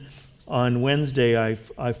on Wednesday, I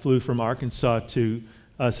flew from Arkansas to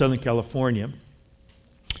Southern California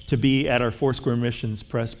to be at our Foursquare Missions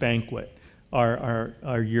Press Banquet,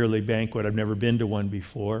 our yearly banquet. I've never been to one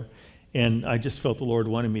before, and I just felt the Lord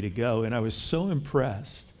wanted me to go, and I was so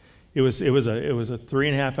impressed. It was a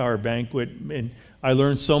 3.5-hour banquet, and I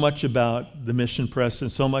learned so much about the Mission Press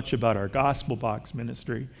and so much about our Gospel Box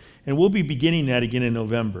ministry, and we'll be beginning that again in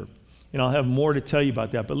November, and I'll have more to tell you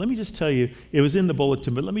about that. But let me just tell you, it was in the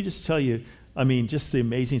bulletin, but let me just tell you, just the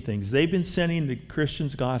amazing things. They've been sending the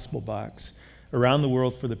Christians Gospel Box around the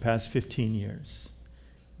world for the past 15 years.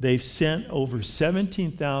 They've sent over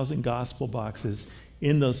 17,000 gospel boxes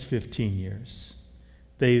in those 15 years.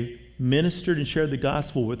 They've ministered and shared the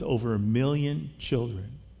gospel with over 1 million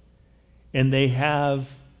children. And they have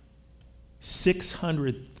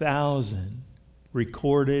 600,000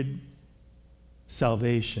 recorded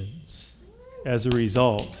salvations as a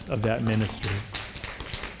result of that ministry.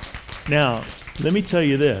 Now, let me tell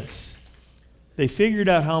you this. They figured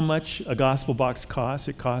out how much a gospel box costs.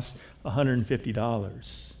 It costs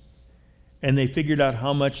 $150. And they figured out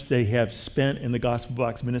how much they have spent in the gospel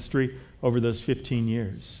box ministry over those 15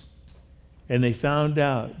 years. And they found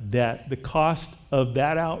out that the cost of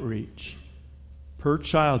that outreach per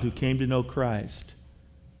child who came to know Christ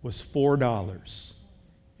was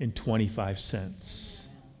 $4.25.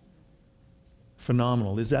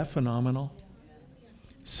 Phenomenal. Is that phenomenal?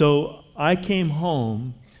 So I came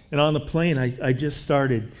home, and on the plane, I just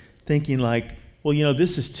started thinking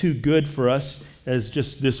this is too good for us as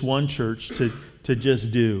just this one church to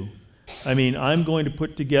just do. I'm going to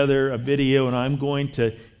put together a video, and I'm going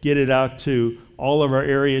to get it out to all of our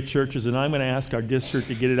area churches, and I'm going to ask our district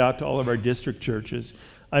to get it out to all of our district churches.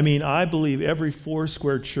 I believe every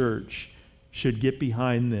Foursquare church should get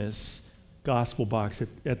behind this gospel box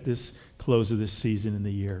at this close of this season in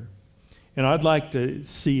the year. And I'd like to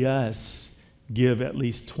see us give at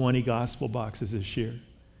least 20 gospel boxes this year.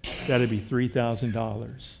 That'd be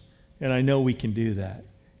 $3,000. And I know we can do that.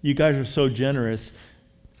 You guys are so generous.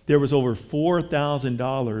 There was over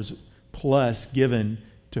 $4,000 plus given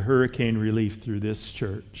to hurricane relief through this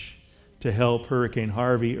church to help Hurricane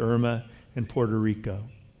Harvey, Irma, and Puerto Rico.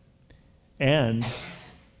 And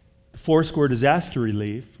Foursquare Disaster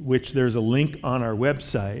Relief, which there's a link on our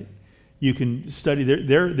website. You can study.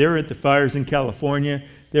 They're at the fires in California.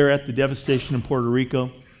 They're at the devastation in Puerto Rico.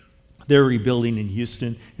 They're rebuilding in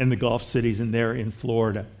Houston and the Gulf cities, and they're in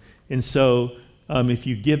Florida. And so if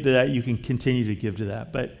you give to that, you can continue to give to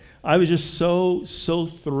that. But I was just so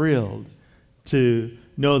thrilled to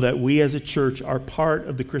know that we as a church are part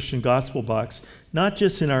of the Christian Gospel Box, not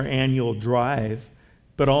just in our annual drive,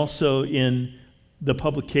 but also in the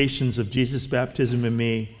publications of Jesus' Baptism in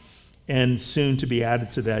Me, and soon to be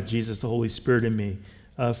added to that, Jesus, the Holy Spirit in Me,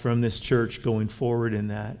 from this church going forward in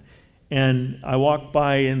that. And I walked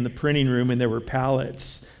by in the printing room, and there were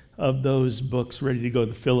pallets of those books ready to go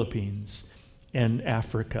to the Philippines and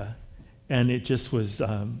Africa. And it just was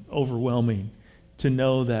overwhelming to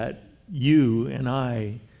know that you and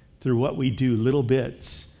I, through what we do, little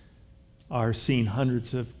bits, are seeing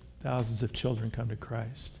hundreds of thousands of children come to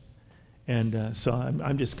Christ. And so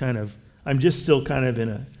I'm just still kind of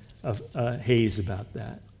in a haze about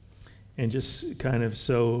that, and just kind of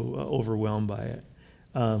so overwhelmed by it.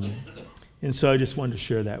 And so I just wanted to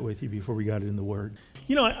share that with you before we got into the Word.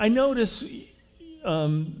 I notice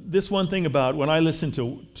this one thing about when I listen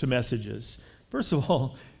to messages. First of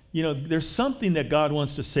all, there's something that God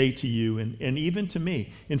wants to say to you and even to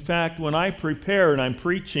me. In fact, when I prepare and I'm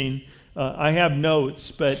preaching, I have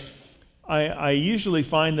notes, but I usually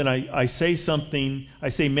find that I say something, I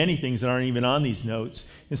say many things that aren't even on these notes.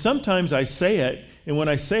 And sometimes I say it, and when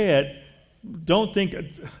I say it, don't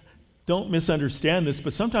misunderstand this,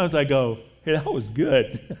 but sometimes I go, hey, that was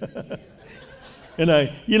good. And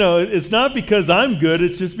it's not because I'm good,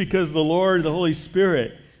 it's just because the Lord, the Holy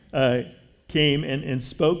Spirit, came and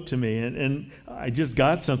spoke to me, and I just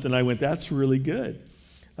got something. I went, that's really good.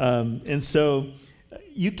 And so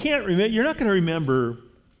you can't remember, you're not going to remember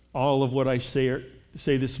all of what I say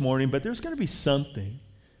this morning, but there's going to be something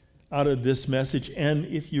out of this message. And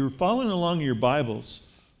if you're following along in your Bibles,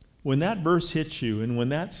 when that verse hits you and when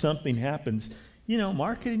that something happens,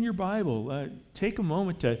 mark it in your Bible. Take a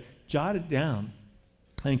moment to jot it down.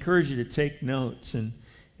 I encourage you to take notes, and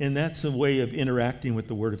that's a way of interacting with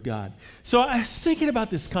the Word of God. So I was thinking about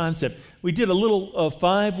this concept. We did a little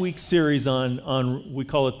 5-week series on, we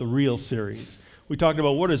call it the Real series. We talked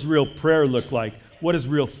about what does real prayer look like? What does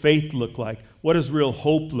real faith look like? What does real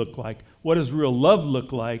hope look like? What does real love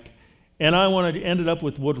look like? And I wanted to end it up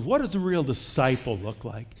with what does a real disciple look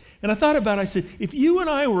like? And I thought about it, I said, if you and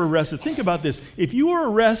I were arrested, think about this. If you were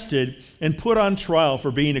arrested and put on trial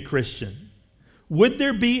for being a Christian, would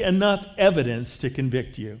there be enough evidence to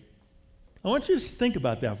convict you? I want you to just think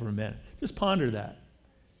about that for a minute. Just ponder that.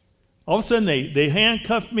 All of a sudden, they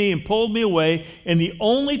handcuffed me and pulled me away, and the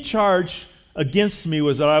only charge against me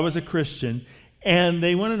was that I was a Christian. And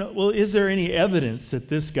they want to know, well, is there any evidence that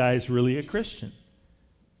this guy is really a Christian?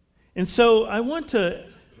 And so I want to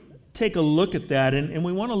take a look at that, and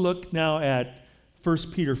we want to look now at 1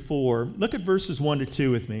 Peter 4. Look at verses 1 to 2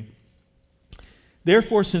 with me.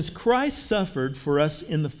 Therefore, since Christ suffered for us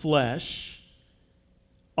in the flesh,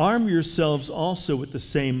 arm yourselves also with the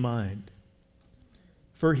same mind.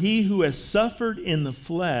 For he who has suffered in the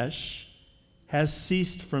flesh has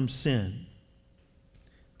ceased from sin,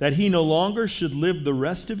 that he no longer should live the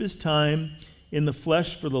rest of his time in the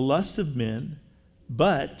flesh for the lust of men,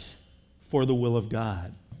 but for the will of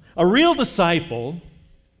God. A real disciple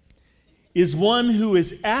is one who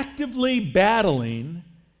is actively battling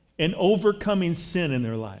and overcoming sin in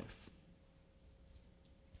their life.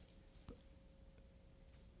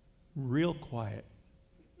 Real quiet.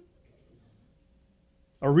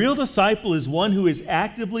 A real disciple is one who is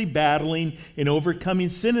actively battling and overcoming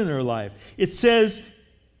sin in their life. It says,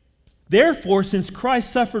 therefore, since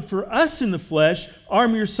Christ suffered for us in the flesh,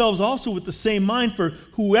 arm yourselves also with the same mind, for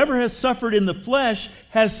whoever has suffered in the flesh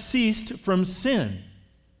has ceased from sin.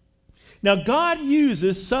 Now, God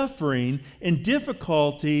uses suffering and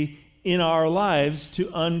difficulty in our lives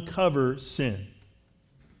to uncover sin.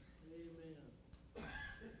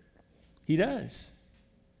 He does.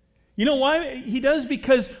 You know why he does?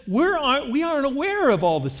 Because we aren't aware of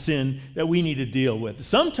all the sin that we need to deal with.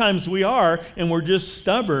 Sometimes we are, and we're just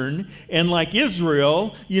stubborn. And like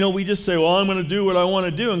Israel, we just say, well, I'm going to do what I want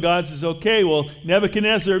to do. And God says, okay, well,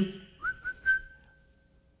 Nebuchadnezzar.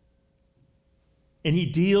 And he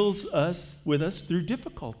deals with us through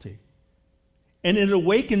difficulty. And it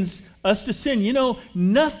awakens us to sin.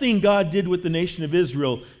 Nothing God did with the nation of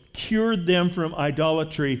Israel cured them from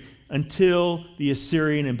idolatry until the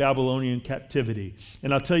Assyrian and Babylonian captivity.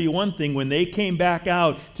 And I'll tell you one thing, when they came back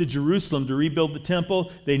out to Jerusalem to rebuild the temple,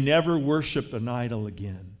 they never worshiped an idol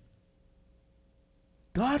again.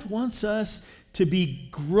 God wants us to be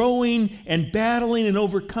growing and battling and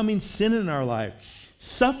overcoming sin in our life.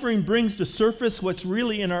 Suffering brings to surface what's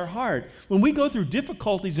really in our heart. When we go through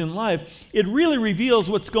difficulties in life, it really reveals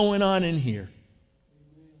what's going on in here.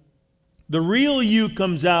 The real you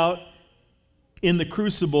comes out in the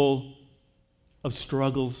crucible of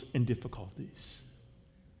struggles and difficulties.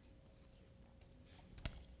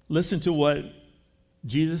 Listen to what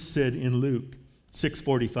Jesus said in Luke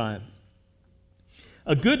 6:45.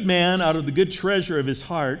 A good man out of the good treasure of his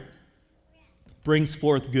heart brings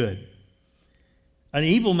forth good. An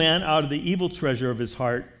evil man out of the evil treasure of his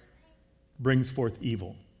heart brings forth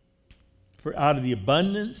evil. For out of the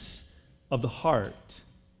abundance of the heart,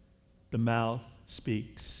 the mouth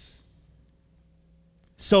speaks.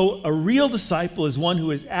 So a real disciple is one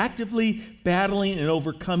who is actively battling and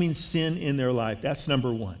overcoming sin in their life. That's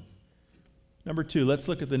number one. Number two, let's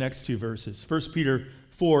look at the next two verses. 1 Peter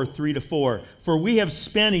 4, 3-4. For we have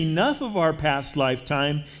spent enough of our past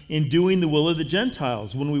lifetime in doing the will of the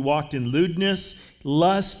Gentiles, when we walked in lewdness,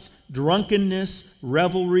 lust, drunkenness,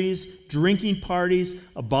 revelries, drinking parties,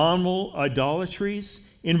 abominable idolatries.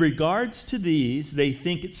 In regards to these, they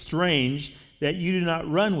think it strange that you do not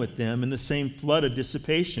run with them in the same flood of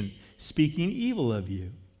dissipation, speaking evil of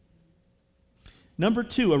you. Number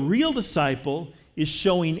two, a real disciple is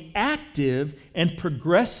showing active and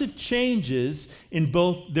progressive changes in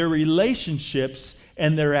both their relationships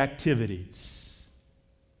and their activities.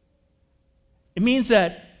 It means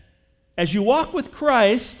that as you walk with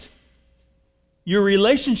Christ, your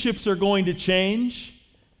relationships are going to change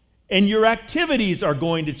and your activities are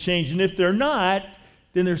going to change. And if they're not,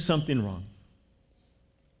 then there's something wrong.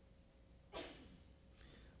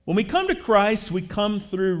 When we come to Christ, we come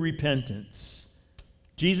through repentance.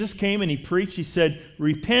 Jesus came and he preached. He said,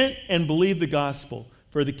 repent and believe the gospel,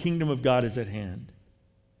 for the kingdom of God is at hand.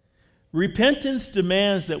 Repentance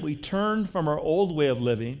demands that we turn from our old way of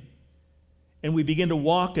living and we begin to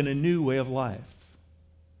walk in a new way of life.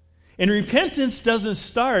 And repentance doesn't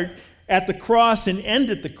start at the cross and end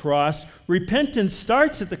at the cross. Repentance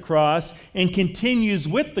starts at the cross and continues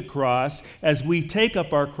with the cross as we take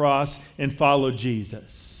up our cross and follow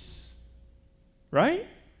Jesus. Right?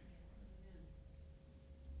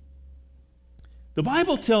 The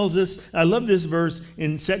Bible tells us, I love this verse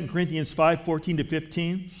in 2 Corinthians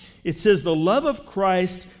 5:14-15. It says, the love of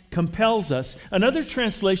Christ compels us. Another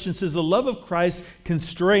translation says the love of Christ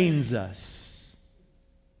constrains us.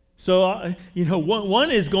 So,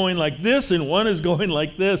 one is going like this and one is going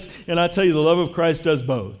like this. And I tell you, the love of Christ does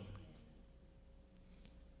both.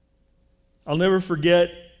 I'll never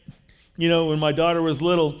forget, when my daughter was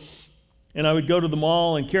little and I would go to the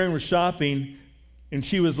mall and Karen was shopping and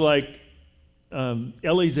she was like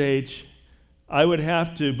Ellie's age, I would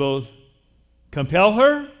have to both compel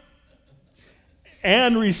her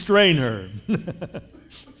and restrain her.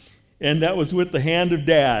 And that was with the hand of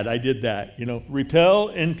Dad. I did that, repel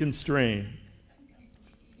and constrain.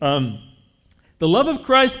 The love of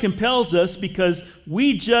Christ compels us because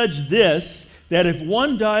we judge this, that if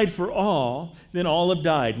one died for all, then all have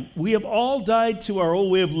died. We have all died to our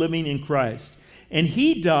old way of living in Christ. And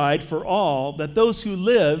he died for all, that those who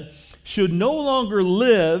live should no longer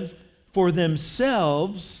live for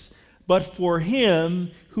themselves, but for him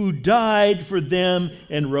who died for them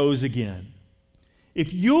and rose again.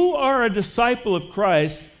 If you are a disciple of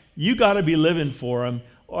Christ, you got to be living for him,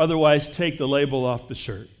 otherwise take the label off the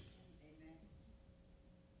shirt.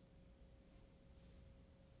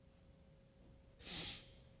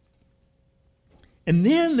 And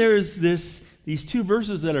then there's these two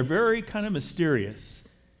verses that are very kind of mysterious.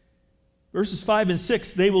 Verses 5 and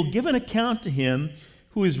 6, they will give an account to him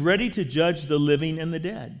who is ready to judge the living and the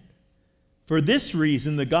dead. For this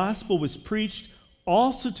reason, the gospel was preached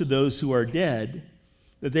also to those who are dead,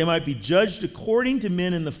 that they might be judged according to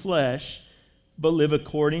men in the flesh, but live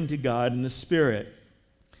according to God in the Spirit.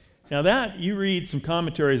 Now that, you read some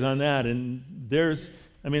commentaries on that, and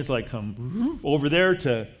it's like come over there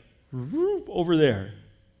to over there.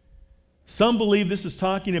 Some believe this is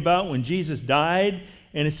talking about when Jesus died,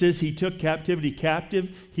 and it says he took captivity captive.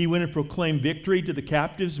 He went and proclaimed victory to the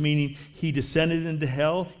captives, meaning he descended into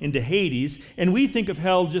hell, into Hades. And we think of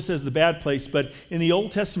hell just as the bad place, but in the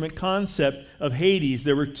Old Testament concept of Hades,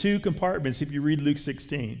 there were two compartments if you read Luke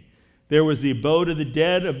 16. There was the abode of the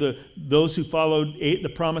dead, of those who followed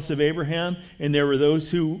the promise of Abraham, and there were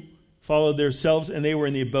those who followed themselves, and they were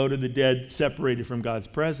in the abode of the dead, separated from God's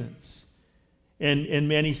presence. And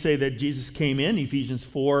many say that Jesus came in. Ephesians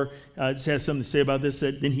 4 has something to say about this,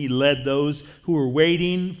 that then he led those who were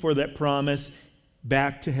waiting for that promise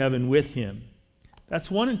back to heaven with him. That's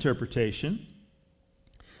one interpretation.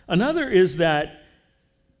 Another is that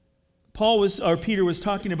Peter was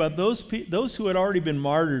talking about those who had already been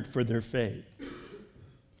martyred for their faith.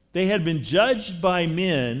 They had been judged by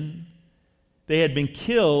men. They had been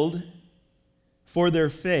killed for their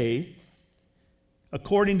faith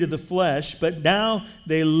according to the flesh, but now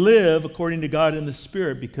they live according to God in the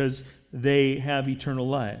Spirit because they have eternal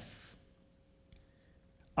life.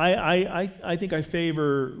 I think I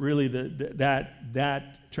favor really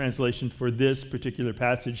that translation for this particular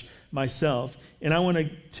passage myself, and I want to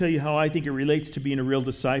tell you how I think it relates to being a real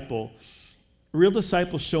disciple. Real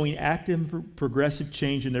disciples showing active, progressive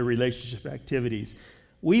change in their relationship activities.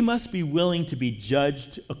 We must be willing to be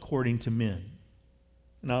judged according to men.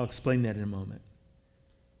 And I'll explain that in a moment.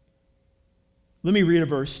 Let me read a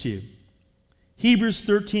verse to you. Hebrews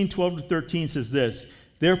 13:12-13 says this,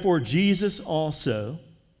 "Therefore Jesus also,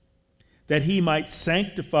 that he might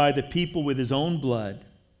sanctify the people with his own blood,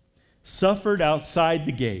 suffered outside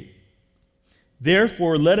the gate.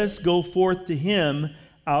 Therefore let us go forth to him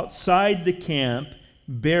outside the camp,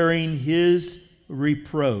 bearing his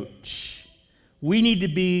reproach." We need to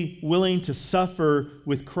be willing to suffer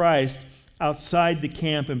with Christ outside the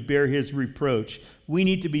camp and bear his reproach. We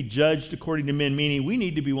need to be judged according to men, meaning we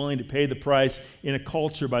need to be willing to pay the price in a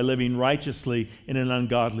culture by living righteously in an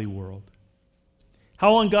ungodly world.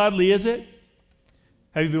 How ungodly is it?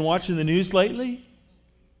 Have you been watching the news lately?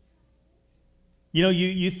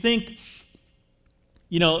 You think,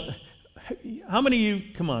 how many of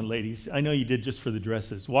you, come on ladies, I know you did just for the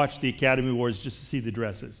dresses, watch the Academy Awards just to see the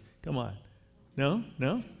dresses. Come on. No?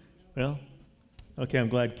 Well, okay, I'm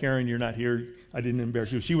glad, Karen, you're not here. I didn't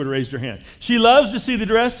embarrass you. She would have raised her hand. She loves to see the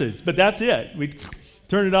dresses, but that's it. We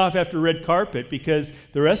turn it off after red carpet because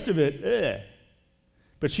the rest of it,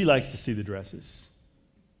 But she likes to see the dresses.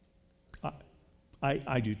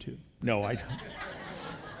 I do too. No, I don't.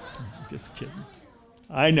 I'm just kidding.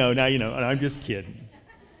 I know, now you know, I'm just kidding.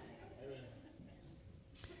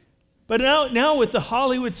 But now with the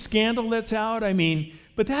Hollywood scandal that's out,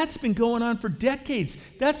 but that's been going on for decades.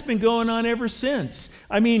 That's been going on ever since.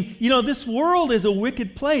 This world is a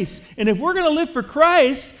wicked place. And if we're going to live for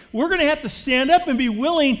Christ, we're going to have to stand up and be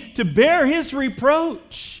willing to bear his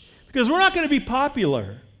reproach. Because we're not going to be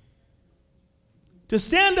popular. To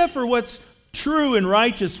stand up for what's true and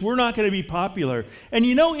righteous, we're not going to be popular. And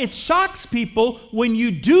you know, it shocks people when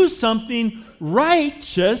you do something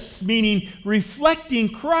righteous, meaning reflecting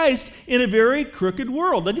Christ in a very crooked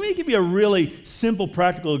world. Let me give you a really simple,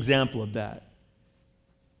 practical example of that.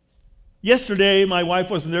 Yesterday, my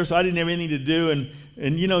wife wasn't there, so I didn't have anything to do.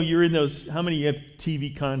 And you know, you're in those, how many you have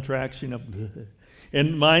TV contracts, you know?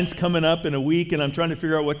 And mine's coming up in a week, and I'm trying to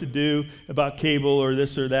figure out what to do about cable or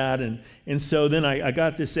this or that. And so then I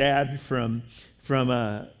got this ad from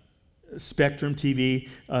Spectrum TV.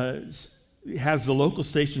 It has the local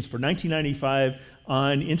stations for $19.95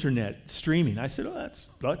 on internet streaming. I said, oh, that's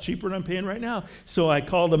a lot cheaper than I'm paying right now. So I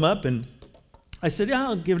called them up, and I said, yeah,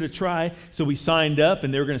 I'll give it a try. So we signed up,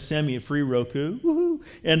 and they were going to send me a free Roku. Woohoo!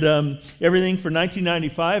 And everything for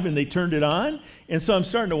 $19.95, and they turned it on. And so I'm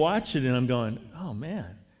starting to watch it, and I'm going, oh,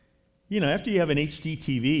 man. You know, after you have an HD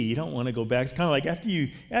TV, you don't want to go back. It's kind of like after you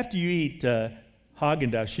eat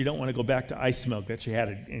Haagen-Dazs, you don't want to go back to ice milk that you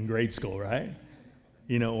had in grade school, right?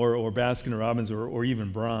 You know, or Baskin-Robbins or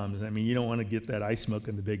even Brahms. I mean, you don't want to get that ice milk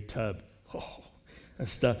in the big tub. Oh, that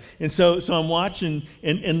stuff. And so I'm watching,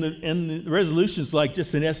 and the resolution's like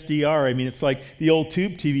just an SDR. I mean, it's like the old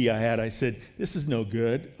tube TV I had. I said, this is no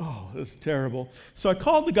good. Oh, this is terrible. So I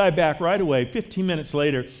called the guy back right away. 15 minutes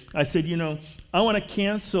later, I said, you know, I want to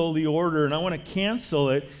cancel the order, and I want to cancel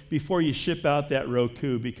it before you ship out that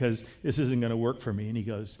Roku because this isn't going to work for me. And he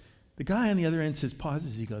goes, the guy on the other end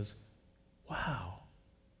pauses. He goes, wow,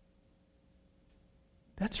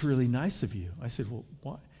 that's really nice of you. I said, well,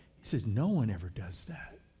 what? He says, no one ever does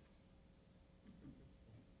that.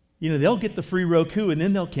 You know, they'll get the free Roku and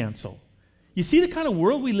then they'll cancel. You see the kind of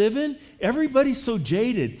world we live in? Everybody's so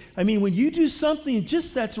jaded. I mean, when you do something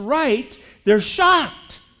just that's right, they're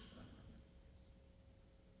shocked.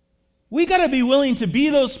 We got to be willing to be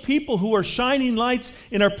those people who are shining lights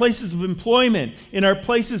in our places of employment, in our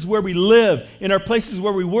places where we live, in our places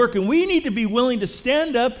where we work. And we need to be willing to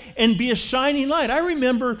stand up and be a shining light. I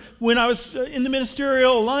remember when I was in the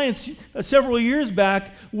Ministerial Alliance several years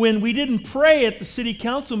back when we didn't pray at the city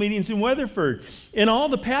council meetings in Weatherford. And all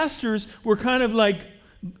the pastors were kind of like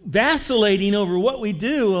vacillating over what we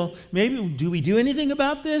do. Well, maybe, do we do anything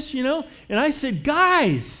about this, you know? And I said,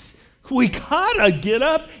 guys, we gotta get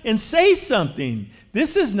up and say something.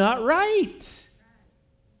 This is not right.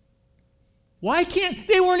 Why can't,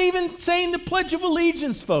 they weren't even saying the Pledge of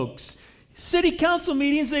Allegiance, folks. City council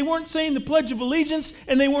meetings, they weren't saying the Pledge of Allegiance,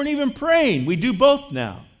 and they weren't even praying. We do both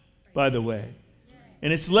now, by the way.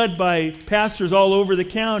 And it's led by pastors all over the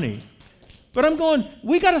county. But I'm going,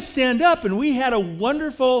 we gotta stand up, and we had a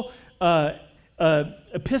wonderful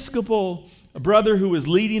Episcopal brother who was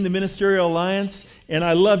leading the Ministerial Alliance, and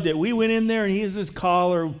I loved it. We went in there, and he is this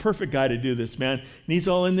caller, perfect guy to do this, man. And he's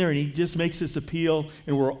all in there, and he just makes this appeal,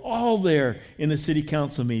 and we're all there in the city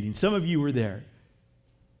council meeting. Some of you were there.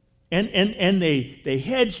 And they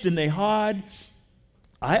hedged and they hawed.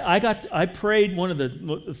 I prayed one of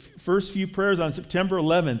the first few prayers on September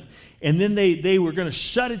 11th, and then they were going to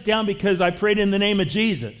shut it down because I prayed in the name of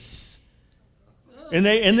Jesus. And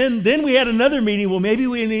then we had another meeting. Well, maybe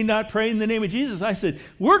we need not pray in the name of Jesus. I said,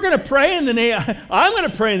 we're going to pray in the name. I'm going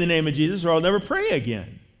to pray in the name of Jesus, or I'll never pray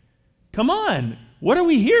again. Come on. What are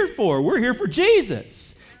we here for? We're here for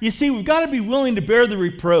Jesus. You see, we've got to be willing to bear the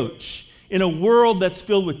reproach in a world that's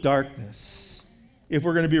filled with darkness if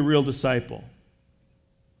we're going to be a real disciple.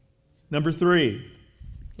 Number 3,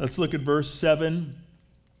 let's look at verse 7.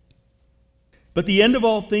 But the end of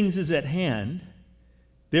all things is at hand.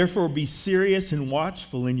 Therefore, be serious and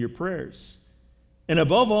watchful in your prayers. And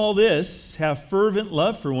above all this, have fervent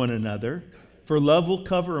love for one another, for love will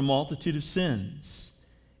cover a multitude of sins.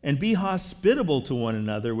 And be hospitable to one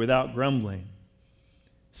another without grumbling.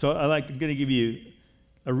 So I'm going to give you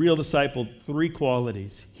a real disciple 3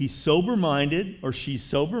 qualities. He's sober-minded, or she's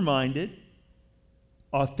sober-minded,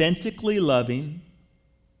 authentically loving,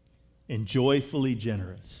 and joyfully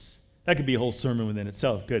generous. That could be a whole sermon within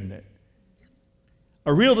itself, couldn't it?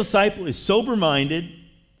 A real disciple is sober-minded,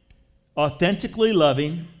 authentically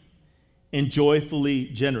loving, and joyfully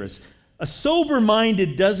generous. A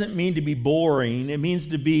sober-minded doesn't mean to be boring. It means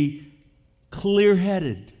to be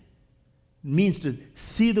clear-headed. It means to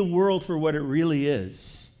see the world for what it really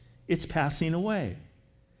is. It's passing away.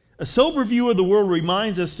 A sober view of the world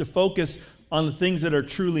reminds us to focus on the things that are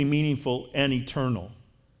truly meaningful and eternal.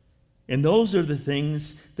 And those are the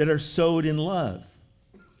things that are sowed in love.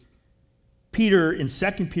 Peter in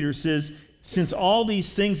 2 Peter says, since all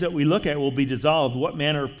these things that we look at will be dissolved, what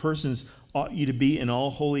manner of persons ought you to be in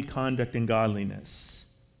all holy conduct and godliness?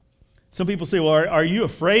 Some people say, well, are you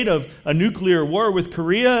afraid of a nuclear war with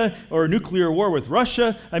Korea or a nuclear war with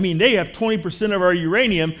Russia? I mean, they have 20% of our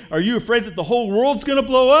uranium. Are you afraid that the whole world's going to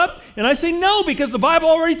blow up? And I say, no, because the Bible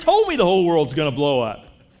already told me the whole world's going to blow up.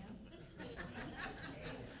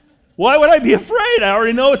 Why would I be afraid? I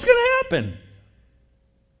already know it's going to happen.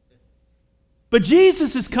 But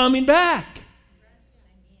Jesus is coming back.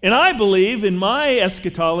 And I believe in my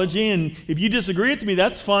eschatology, and if you disagree with me,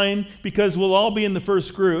 that's fine, because we'll all be in the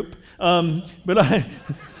first group. But I'm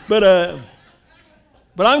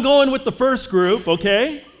going with the first group,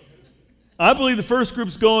 okay? I believe the first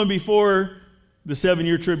group's going before the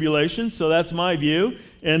 7-year tribulation, so that's my view.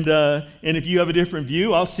 And if you have a different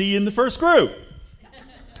view, I'll see you in the first group.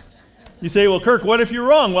 You say, well, Kirk, what if you're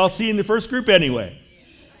wrong? Well, I'll see you in the first group anyway.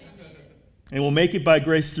 And we'll make it by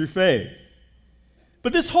grace through faith.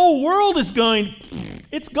 But this whole world is going,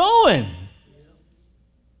 it's going.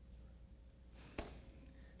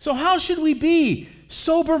 So how should we be?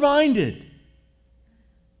 Sober-minded.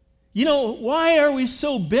 You know, why are we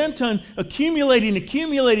so bent on accumulating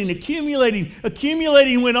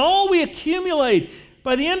when all we accumulate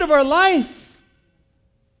by the end of our life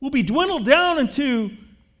will be dwindled down into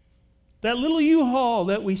that little U-Haul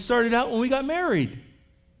that we started out when we got married?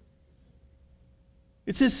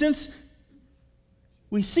 It says, since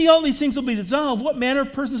we see all these things will be dissolved, what manner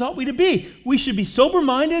of persons ought we to be? We should be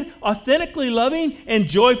sober-minded, authentically loving, and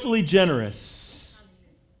joyfully generous.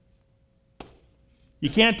 You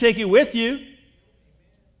can't take it with you.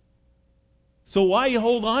 So why you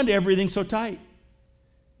hold on to everything so tight?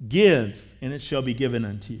 Give, and it shall be given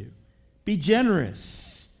unto you. Be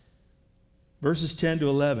generous. Verses 10 to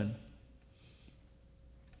 11.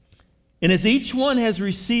 And as each one has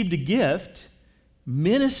received a gift,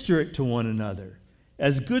 minister it to one another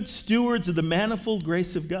as good stewards of the manifold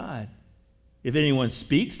grace of God. If anyone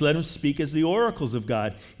speaks, let him speak as the oracles of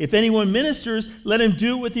God. If anyone ministers, let him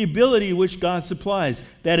do it with the ability which God supplies,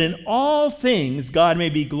 that in all things God may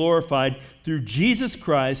be glorified through Jesus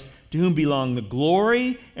Christ, to whom belong the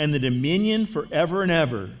glory and the dominion forever and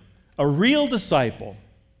ever. A real disciple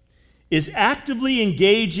is actively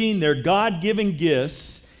engaging their God-given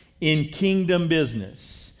gifts in kingdom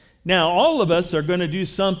business. Now, all of us are going to do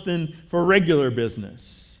something for regular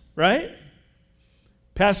business, right?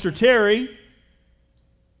 Pastor Terry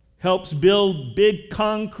helps build big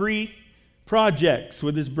concrete projects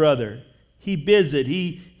with his brother. He bids it.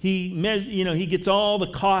 He gets all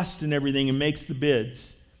the cost and everything and makes the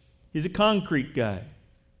bids. He's a concrete guy.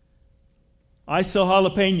 I sell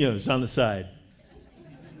jalapenos on the side.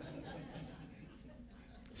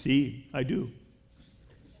 See, I do.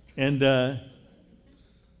 And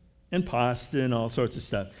pasta and all sorts of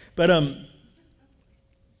stuff. But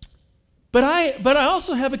I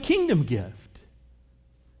also have a kingdom gift.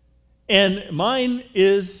 And mine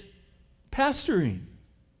is pastoring.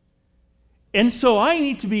 And so I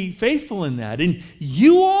need to be faithful in that. And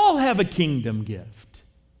you all have a kingdom gift.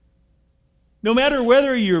 No matter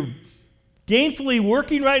whether you're gainfully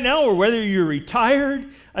working right now or whether you're retired.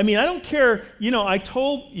 I mean, I don't care. You know, I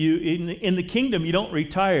told you in the kingdom you don't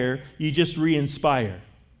retire, you just re-inspire.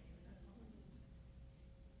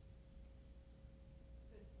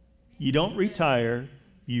 You don't retire,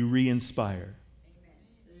 you re-inspire.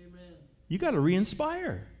 Amen. You got to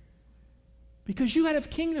re-inspire because you got to have a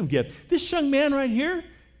kingdom gift. This young man right here,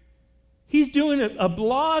 he's doing a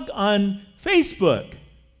blog on Facebook.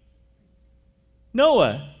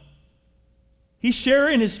 Noah, he's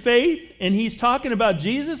sharing his faith and he's talking about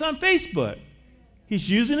Jesus on Facebook. He's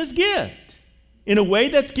using his gift in a way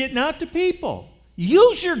that's getting out to people.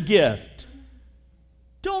 Use your gift.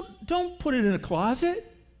 Don't put it in a closet.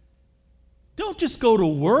 Don't just go to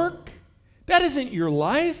work. That isn't your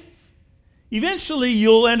life. Eventually,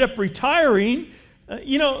 you'll end up retiring.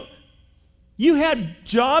 You had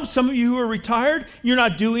jobs, some of you who are retired, you're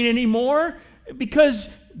not doing anymore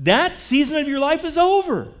because that season of your life is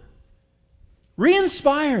over.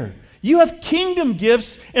 Re-inspire. You have kingdom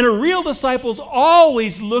gifts, and a real disciple's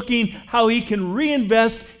always looking how he can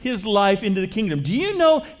reinvest his life into the kingdom. Do you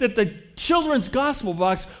know that the children's gospel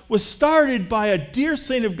box was started by a dear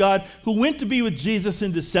saint of God who went to be with Jesus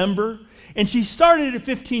in December? And she started it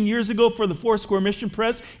 15 years ago for the Foursquare Mission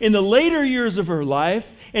Press in the later years of her life.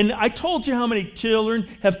 And I told you how many children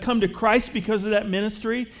have come to Christ because of that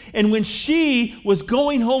ministry. And when she was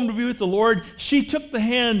going home to be with the Lord, she took the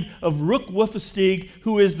hand of Rook Wolfestig,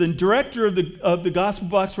 who is the director of the Gospel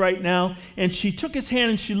Box right now. And she took his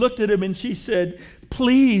hand and she looked at him and she said,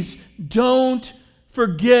 "Please don't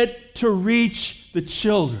forget to reach the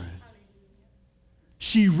children."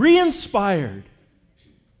 She re-inspired.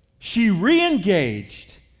 She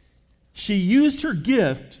re-engaged. She used her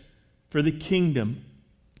gift for the kingdom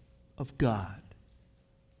of God.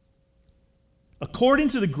 According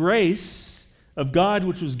to the grace of God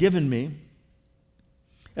which was given me,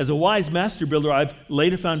 as a wise master builder, I've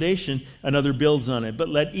laid a foundation, another builds on it. But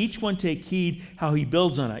let each one take heed how he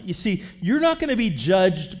builds on it. You see, you're not going to be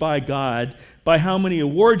judged by God by how many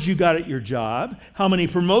awards you got at your job, how many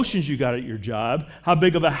promotions you got at your job, how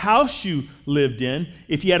big of a house you lived in,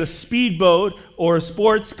 if you had a speedboat or a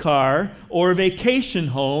sports car or a vacation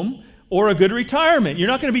home or a good retirement. You're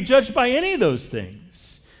not going to be judged by any of those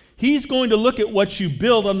things. He's going to look at what you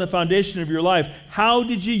build on the foundation of your life. How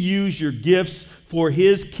did you use your gifts for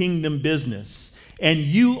his kingdom business? And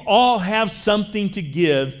you all have something to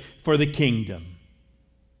give for the kingdom.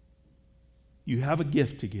 You have a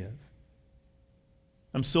gift to give.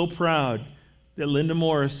 I'm so proud that Linda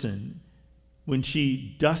Morrison, when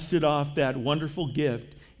she dusted off that wonderful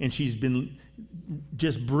gift, and she's been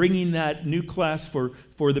just bringing that new class for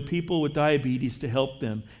the people with diabetes to help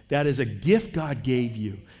them, that is a gift God gave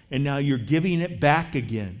you. And now you're giving it back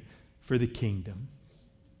again for the kingdom.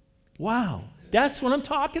 Wow. That's what I'm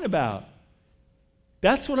talking about.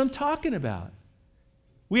 That's what I'm talking about.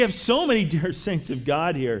 We have so many dear saints of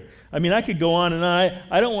God here. I mean, I could go on and on.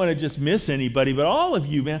 I don't want to just miss anybody, but all of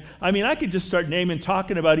you, man. I mean, I could just start naming,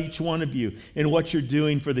 talking about each one of you and what you're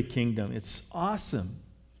doing for the kingdom. It's awesome.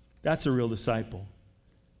 That's a real disciple.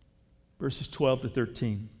 Verses 12 to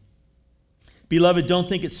 13. Beloved, don't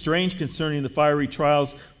think it strange concerning the fiery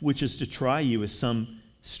trials which is to try you as some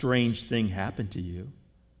strange thing happened to you.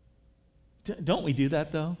 Don't we do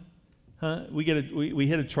that, though? Huh? We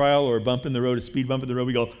hit a trial or a bump in the road, a speed bump in the road.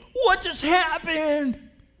 We go, what just happened?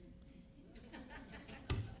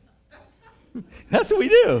 That's what we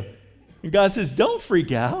do. And God says, don't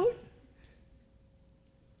freak out.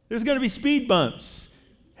 There's going to be speed bumps.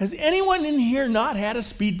 Has anyone in here not had a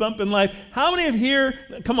speed bump in life? How many of here,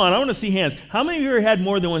 come on, I want to see hands. How many of you had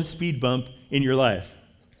more than one speed bump in your life?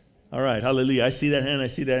 All right, hallelujah. I see that hand, I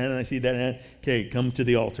see that hand, I see that hand. Okay, come to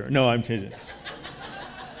the altar. No, I'm changing.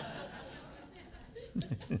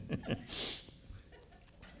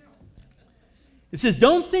 It says,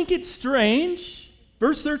 don't think it strange.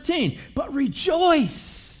 Verse 13, but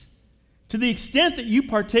rejoice to the extent that you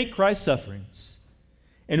partake Christ's sufferings.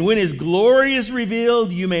 And when his glory is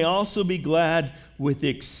revealed, you may also be glad with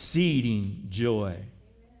exceeding joy.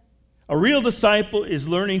 A real disciple is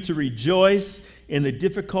learning to rejoice in the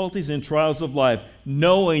difficulties and trials of life,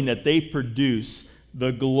 knowing that they produce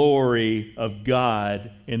the glory of God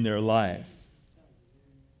in their life.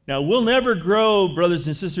 Now, we'll never grow, brothers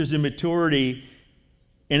and sisters, in maturity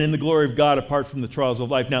and in the glory of God apart from the trials of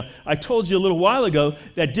life. Now, I told you a little while ago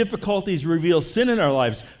that difficulties reveal sin in our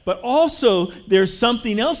lives, but also there's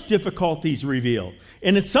something else difficulties reveal.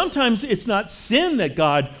 And sometimes it's not sin that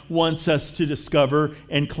God wants us to discover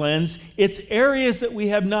and cleanse. It's areas that we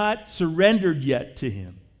have not surrendered yet to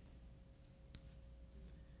him.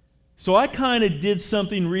 So I kind of did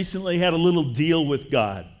something recently, had a little deal with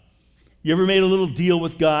God. You ever made a little deal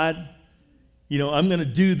with God? You know, I'm going to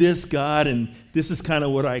do this, God, and this is kind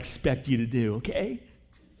of what I expect you to do, okay?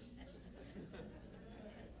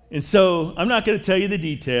 And so I'm not going to tell you the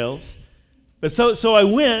details, but so I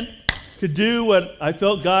went to do what I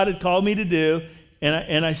felt God had called me to do,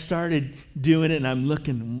 and I started doing it, and I'm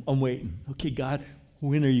looking, I'm waiting. Okay, God,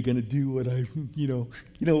 when are you going to do what I, you know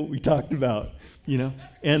what we talked about,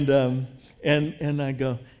 and I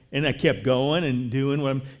go, and I kept going and doing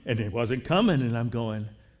what and it wasn't coming, and I'm going,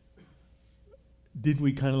 did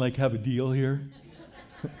we kind of like have a deal here?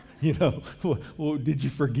 Well, did you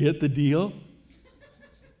forget the deal?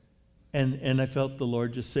 And I felt the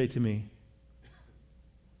Lord just say to me,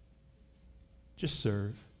 just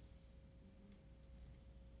serve.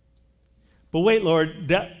 But wait, Lord,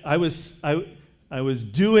 that I was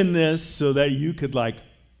doing this so that you could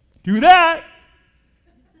do that.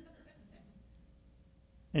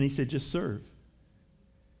 And he said, just serve.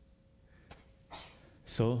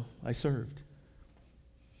 So I served.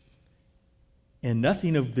 And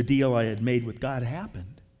nothing of the deal I had made with God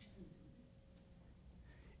happened.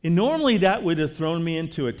 And normally that would have thrown me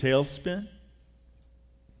into a tailspin.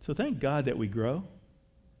 So thank God that we grow.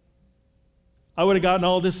 I would have gotten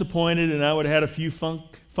all disappointed, and I would have had a few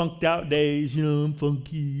funked out days. I'm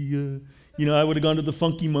funky. I would have gone to the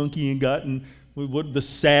Funky Monkey and gotten the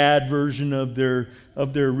sad version of their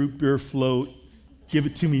root beer float. Give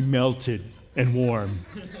it to me melted and warm.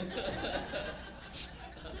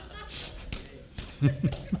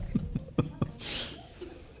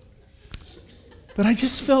 But I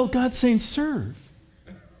just felt God saying, serve.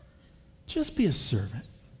 Just be a servant.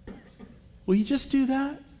 Will you just do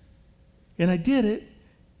that? And I did it.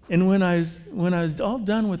 And when I was all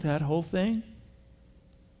done with that whole thing,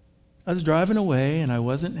 I was driving away and I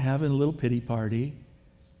wasn't having a little pity party.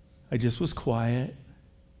 I just was quiet.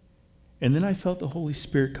 And then I felt the Holy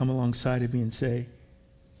Spirit come alongside of me and say,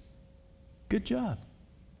 "Good job."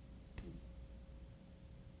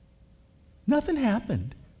 Nothing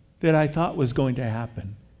happened that I thought was going to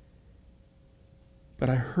happen. But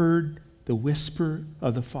I heard the whisper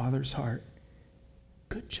of the Father's heart.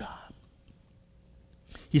 Good job.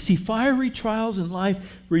 You see, fiery trials in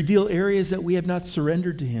life reveal areas that we have not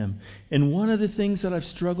surrendered to Him. And one of the things that I've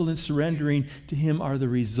struggled in surrendering to Him are the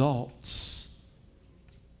results.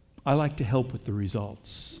 I like to help with the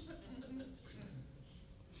results.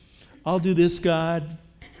 I'll do this, God.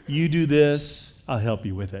 You do this. I'll help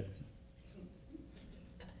you with it.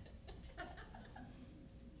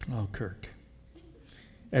 Oh, Kirk.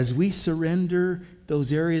 As we surrender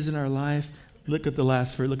those areas in our life, look at the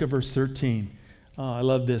last verse. Look at verse 13. Oh, I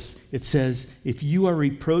love this. It says, "If you are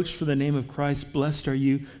reproached for the name of Christ, blessed are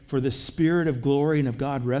you, for the Spirit of glory and of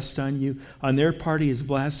God rests on you. On their part He is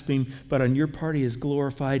blasphemed, but on your part He is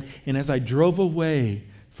glorified." And as I drove away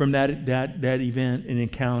from that event and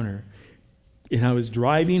encounter, and I was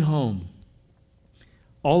driving home,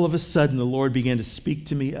 all of a sudden the Lord began to speak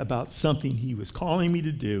to me about something He was calling me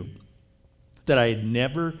to do that I had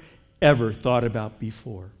never, ever thought about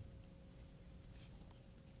before.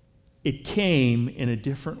 It came in a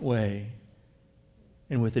different way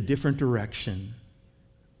and with a different direction,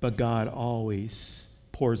 but God always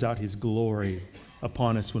pours out His glory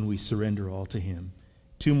upon us when we surrender all to Him.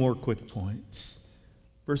 Two more quick points.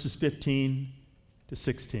 Verses 15 to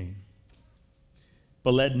 16.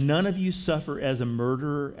 "But let none of you suffer as a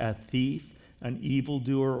murderer, a thief, an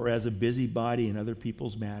evildoer, or as a busybody in other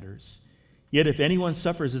people's matters. Yet if anyone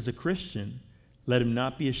suffers as a Christian, let him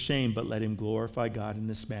not be ashamed, but let him glorify God in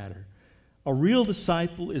this matter." A real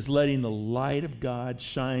disciple is letting the light of God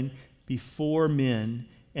shine before men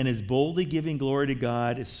and is boldly giving glory to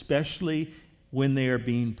God, especially when they are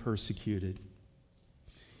being persecuted.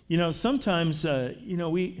 You know, sometimes, the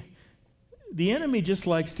enemy just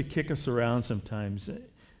likes to kick us around sometimes.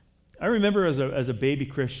 I remember as a baby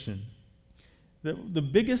Christian, one of the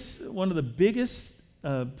biggest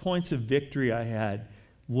points of victory I had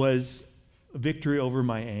was victory over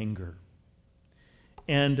my anger.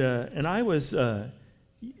 And I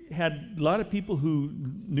had a lot of people who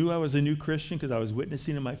knew I was a new Christian because I was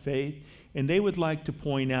witnessing in my faith, and they would like to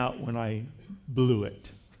point out when I blew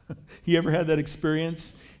it. You ever had that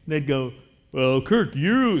experience? And they'd go, "Well, Kirk,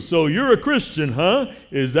 so you're a Christian, huh?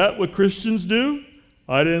 Is that what Christians do?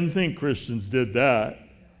 I didn't think Christians did that."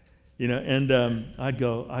 And I'd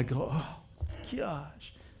go, "Oh,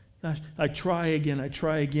 gosh. I try again.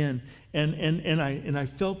 And I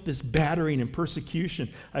felt this battering and persecution.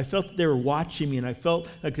 I felt that they were watching me, and I felt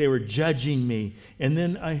like they were judging me. And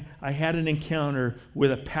then I had an encounter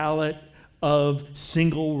with a pallet of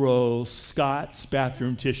single-roll Scott's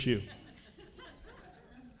bathroom tissue.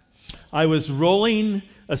 I was rolling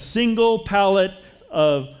a single pallet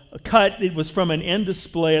of a cut. It was from an end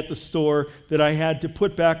display at the store that I had to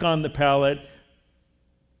put back on the pallet.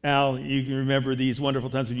 Al, you can remember these wonderful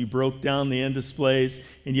times when you broke down the end displays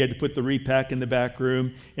and you had to put the repack in the back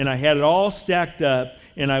room. And I had it all stacked up,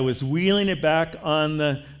 and I was wheeling it back on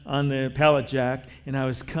the pallet jack, and I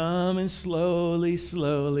was coming slowly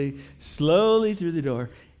through the door.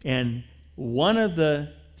 And one of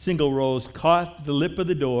the single rolls caught the lip of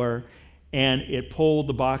the door, and it pulled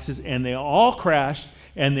the boxes, and they all crashed,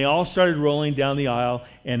 and they all started rolling down the aisle,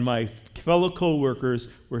 and my fellow co-workers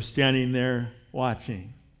were standing there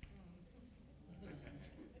watching.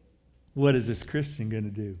 What is this Christian going to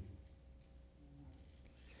do?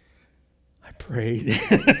 I prayed.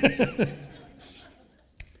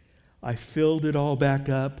 I filled it all back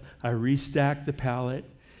up. I restacked the pallet.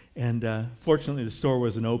 And fortunately, the store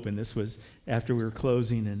wasn't open. This was after we were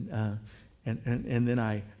closing. And then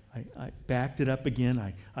I backed it up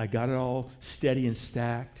again. I got it all steady and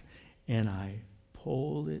stacked. And I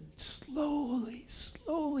pulled it slowly,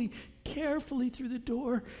 carefully through the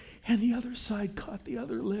door. And the other side caught the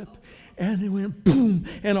other lip. And it went boom,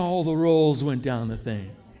 and all the rolls went down the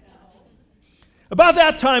thing. About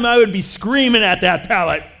that time, I would be screaming at that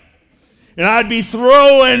pallet. And I'd be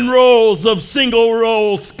throwing rolls of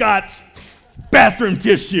single-roll Scott's bathroom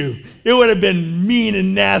tissue. It would have been mean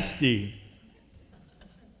and nasty.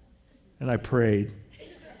 And I prayed.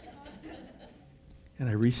 And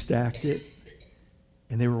I restacked it.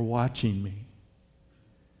 And they were watching me.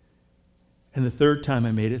 And the third time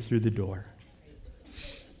I made it through the door.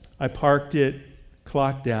 I parked it,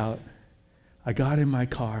 clocked out. I got in my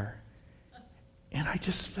car, and I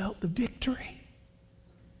just felt the victory.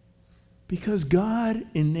 Because God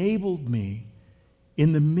enabled me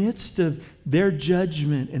in the midst of their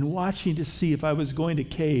judgment and watching to see if I was going to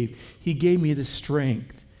cave. He gave me the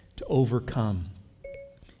strength to overcome.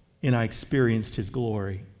 And I experienced His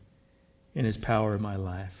glory and His power in my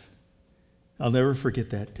life. I'll never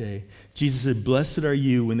forget that day. Jesus said, "Blessed are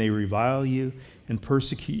you when they revile you and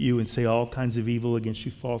persecute you and say all kinds of evil against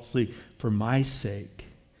you falsely for my sake.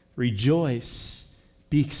 Rejoice,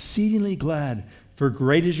 be exceedingly glad, for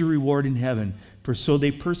great is your reward in heaven. For so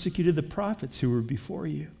they persecuted the prophets who were before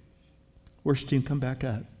you." Worship team, come back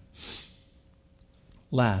up.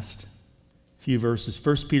 Last few verses.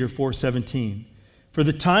 1 Peter 4:17. "For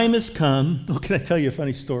the time has come." Oh, can I tell you a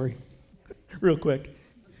funny story? Real quick.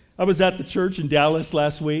 I was at the church in Dallas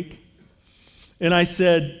last week, and I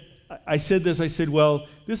said, well,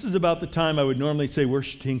 this is about the time I would normally say,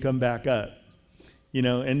 "Worship team, come back up."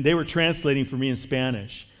 And they were translating for me in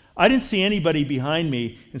Spanish. I didn't see anybody behind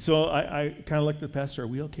me, and so I kind of looked at the pastor, "Are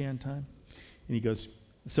we okay on time?" And he goes,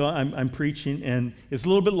 so I'm preaching, and it's a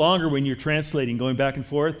little bit longer when you're translating, going back and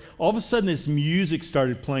forth. All of a sudden, this music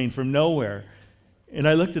started playing from nowhere. And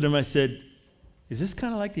I looked at him, I said, "Is this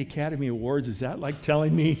kind of like the Academy Awards? Is that like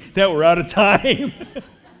telling me that we're out of time?"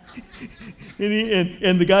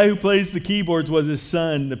 and the guy who plays the keyboards was his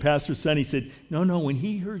son, the pastor's son. He said, no, when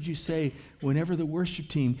he heard you say, whenever the worship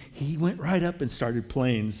team, he went right up and started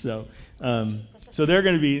playing. So they're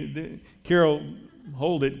going to be, Carol,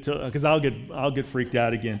 hold it, because I'll get freaked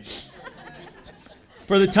out again.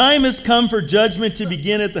 "For the time has come for judgment to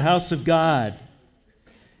begin at the house of God.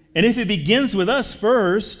 And if it begins with us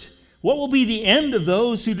first, what will be the end of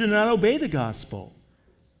those who do not obey the gospel?"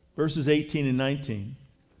 Verses 18 and 19.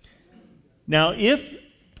 "Now, if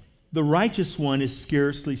the righteous one is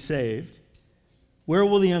scarcely saved, where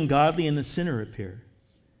will the ungodly and the sinner appear?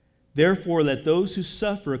 Therefore, let those who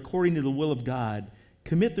suffer according to the will of God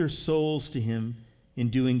commit their souls to Him in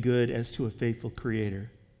doing good as to a faithful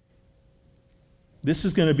Creator." This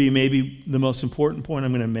is going to be maybe the most important point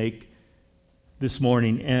I'm going to make this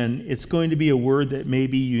morning, and it's going to be a word that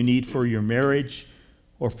maybe you need for your marriage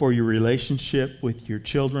or for your relationship with your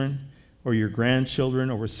children or your grandchildren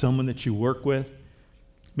or with someone that you work with,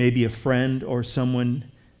 maybe a friend or someone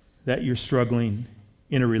that you're struggling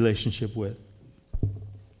in a relationship with.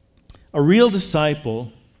 A real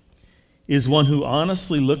disciple is one who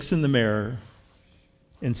honestly looks in the mirror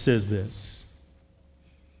and says this: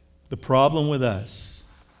 "The problem with us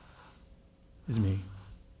is me."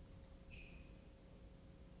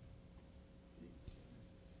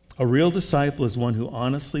 A real disciple is one who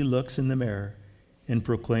honestly looks in the mirror and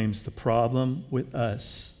proclaims, "The problem with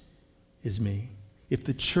us is me." If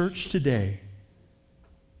the church today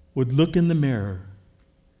would look in the mirror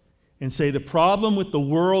and say, the problem with the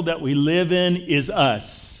world that we live in is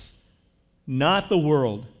us, not the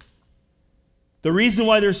world. The reason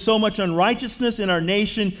why there's so much unrighteousness in our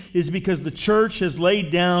nation is because the church has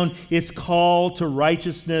laid down its call to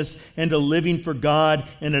righteousness and to living for God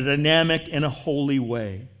in a dynamic and a holy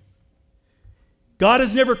way. God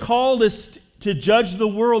has never called us to judge the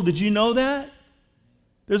world. Did you know that?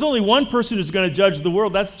 There's only one person who's going to judge the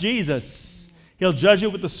world. That's Jesus. He'll judge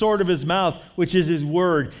it with the sword of His mouth, which is His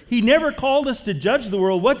word. He never called us to judge the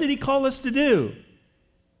world. What did He call us to do?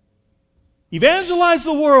 Evangelize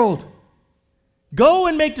the world. Go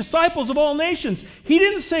and make disciples of all nations. He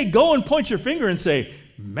didn't say go and point your finger and say,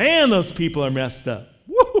 "Man, those people are messed up.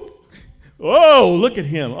 Woo! Whoa, look at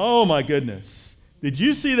him. Oh my goodness. Did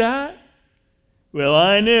you see that? Well,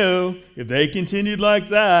 I knew if they continued like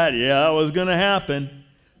that, it was going to happen.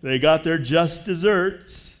 They got their just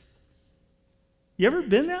desserts." You ever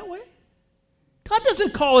been that way? God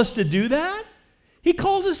doesn't call us to do that. He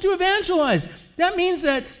calls us to evangelize. That means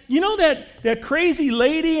that, that crazy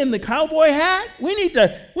lady in the cowboy hat, we need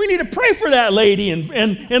to pray for that lady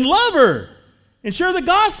and love her and share the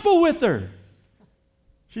gospel with her.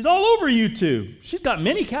 She's all over YouTube. She's got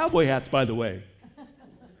many cowboy hats, by the way.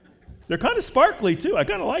 They're kind of sparkly, too. I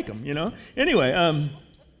kind of like them, Anyway,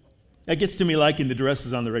 that gets to me liking the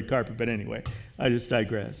dresses on the red carpet, but anyway, I just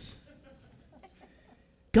digress.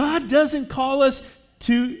 God doesn't call us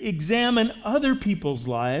to examine other people's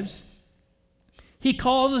lives. He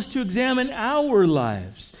calls us to examine our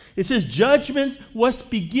lives. It says judgment must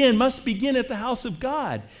begin at the house of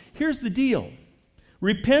God. Here's the deal.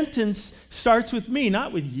 Repentance starts with me,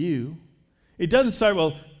 not with you. It doesn't start,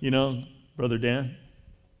 Brother Dan,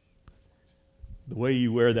 the way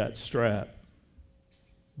you wear that strap,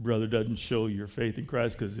 brother, doesn't show your faith in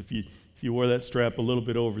Christ, because if you wear that strap a little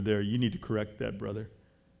bit over there, you need to correct that, brother.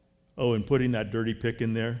 Oh, and putting that dirty pick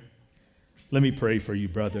in there, let me pray for you,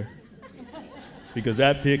 brother. Because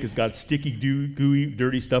that pick has got sticky, gooey,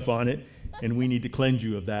 dirty stuff on it, and we need to cleanse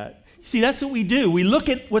you of that. See, that's what we do. We look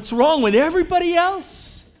at what's wrong with everybody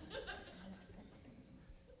else.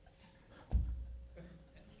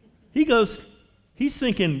 He's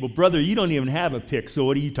thinking, well, brother, you don't even have a pick, so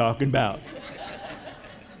what are you talking about?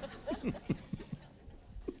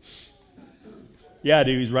 Yeah,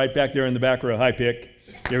 dude, he's right back there in the back row. Hi, pick.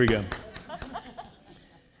 There we go.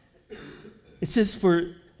 It says,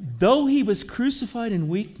 for though he was crucified in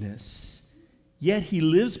weakness, yet he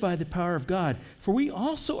lives by the power of God. For we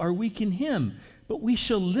also are weak in him, but we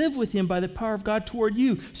shall live with him by the power of God toward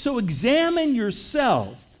you. So examine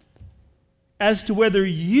yourself as to whether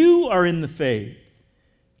you are in the faith.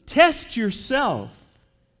 Test yourself.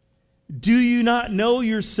 Do you not know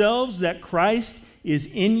yourselves that Christ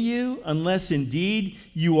is in you, unless indeed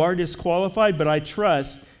you are disqualified? But I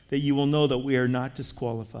trust that you will know that we are not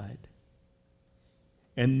disqualified.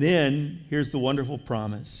 And then, here's the wonderful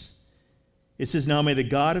promise. It says, now may the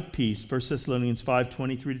God of peace, 1 Thessalonians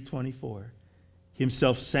 5:23-24,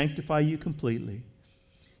 himself sanctify you completely.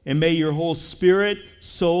 And may your whole spirit,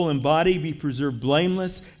 soul, and body be preserved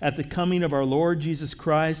blameless at the coming of our Lord Jesus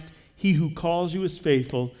Christ. He who calls you is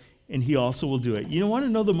faithful, and he also will do it. You want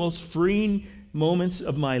to know the most freeing moments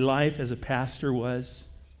of my life as a pastor was?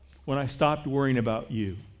 When I stopped worrying about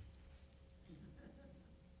you.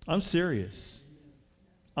 I'm serious.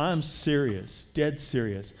 I'm serious, dead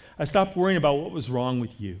serious. I stopped worrying about what was wrong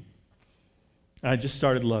with you. And I just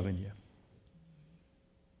started loving you.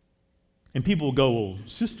 And people will go, well,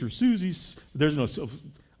 Sister Susie's, there's no,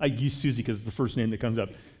 I use Susie because it's the first name that comes up.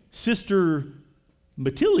 Sister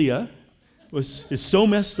Matillia is so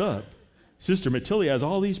messed up. Sister Matillia has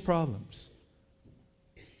all these problems.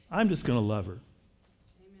 I'm just going to love her.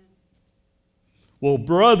 Amen. Well,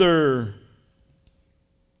 Brother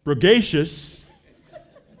Bragacious,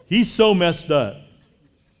 he's so messed up.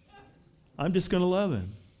 I'm just going to love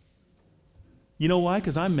him. You know why?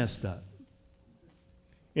 Because I'm messed up.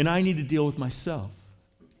 And I need to deal with myself.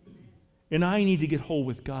 And I need to get whole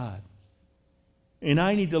with God. And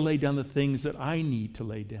I need to lay down the things that I need to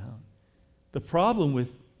lay down. The problem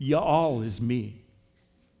with y'all is me.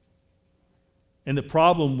 And the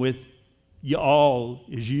problem with y'all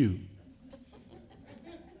is you.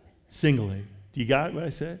 Singly. Do you got what I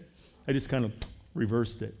said? I just kind of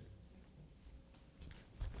reversed it.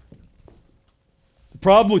 The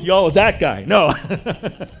problem with y'all is that guy. No.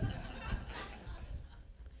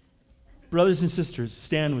 Brothers and sisters,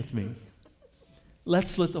 stand with me.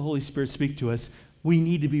 Let's let the Holy Spirit speak to us. We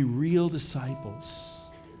need to be real disciples.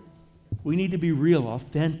 We need to be real,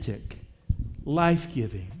 authentic,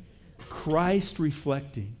 life-giving,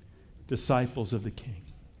 Christ-reflecting disciples of the King.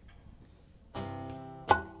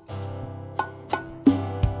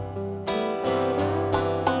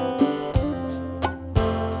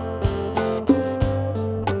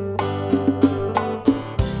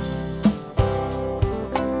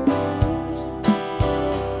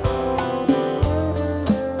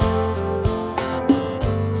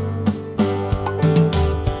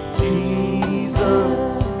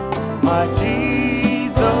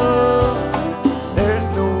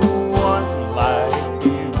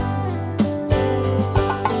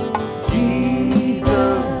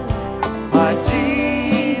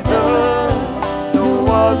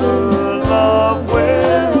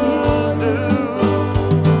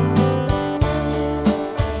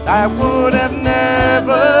 I would have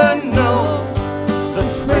never known the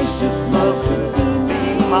precious love to be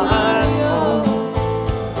my own.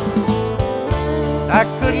 I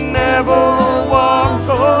could never walk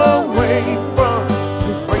away from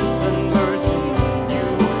the grace and mercy you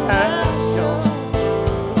have shown.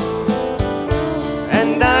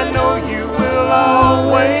 And I know you will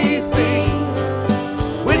always be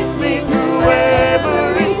with me through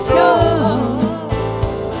every storm.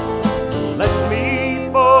 Let me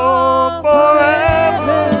fall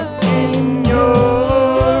forever in your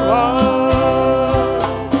arms.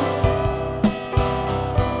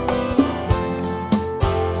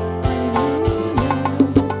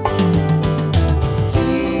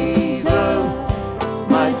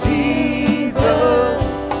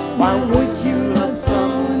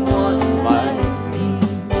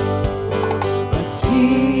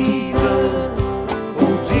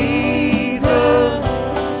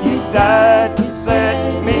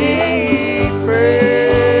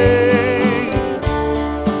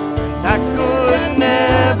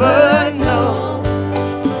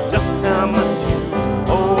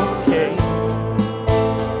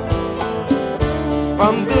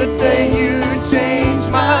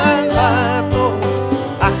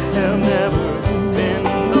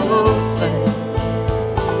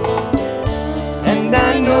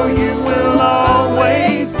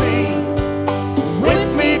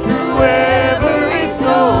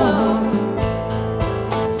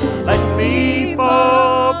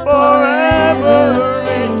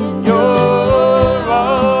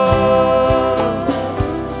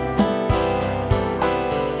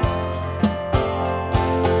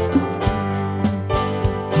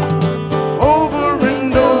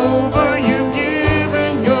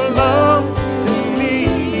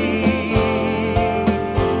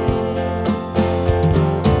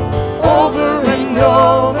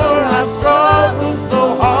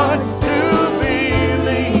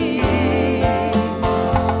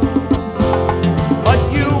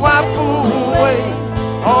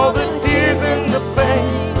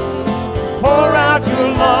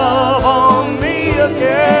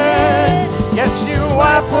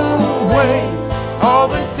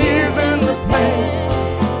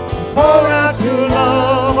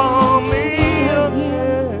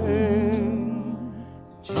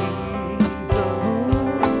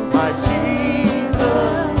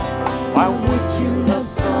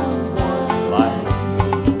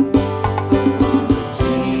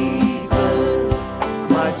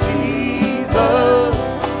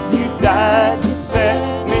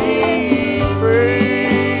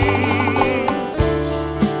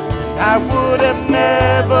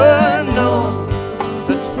 never known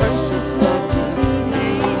such precious love to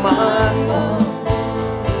be mine.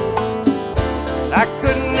 I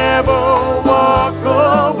could never walk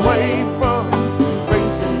away from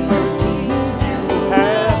grace and mercy you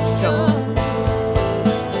have shown.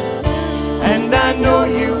 And I know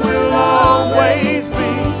you will always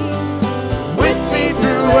be with me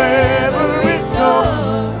through every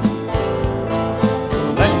storm. So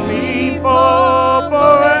let me fall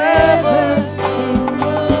forever.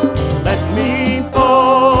 Let me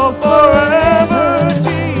fall forever,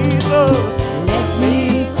 Jesus. Let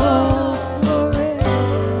me fall forever.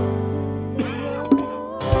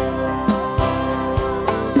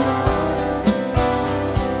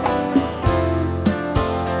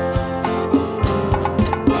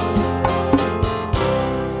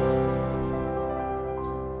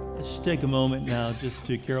 Let's take a moment now just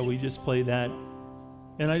to, Carol, we just played that.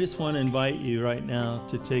 And I just want to invite you right now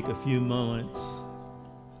to take a few moments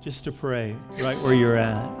just to pray right where you're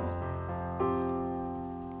at.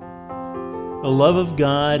 The love of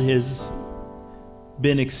God has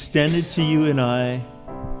been extended to you and I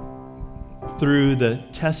through the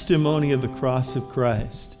testimony of the cross of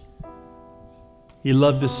Christ. He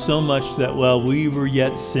loved us so much that while we were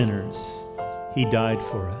yet sinners, He died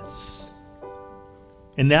for us.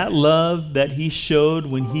 And that love that He showed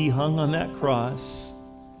when He hung on that cross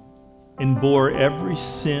and bore every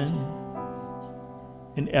sin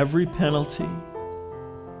and every penalty,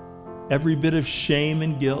 every bit of shame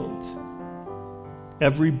and guilt,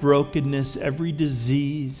 every brokenness, every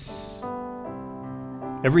disease,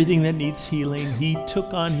 everything that needs healing, He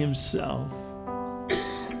took on Himself.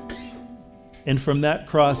 And from that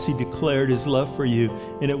cross, He declared His love for you.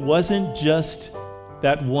 And it wasn't just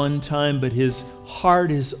that one time, but His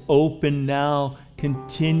heart is open now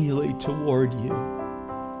continually toward you.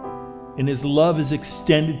 And His love is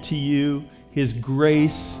extended to you. His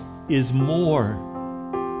grace is more.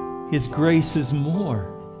 His grace is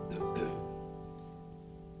more.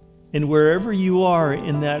 And wherever you are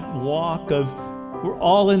in that walk of, we're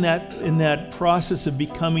all in that process of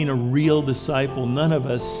becoming a real disciple. None of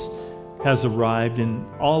us has arrived, and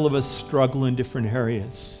all of us struggle in different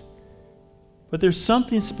areas. But there's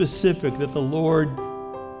something specific that the Lord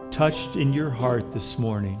touched in your heart this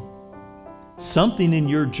morning. Something in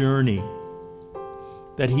your journey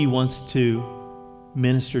that He wants to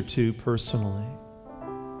minister to personally.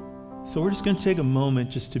 So we're just going to take a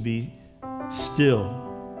moment just to be still.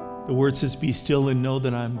 The word says, be still and know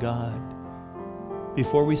that I'm God.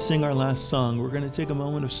 Before we sing our last song, we're going to take a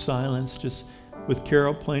moment of silence, just with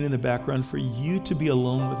Carol playing in the background, for you to be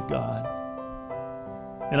alone with God.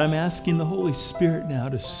 And I'm asking the Holy Spirit now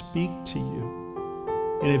to speak to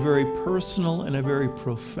you in a very personal and a very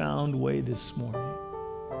profound way this morning.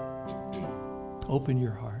 Open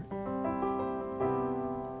your heart.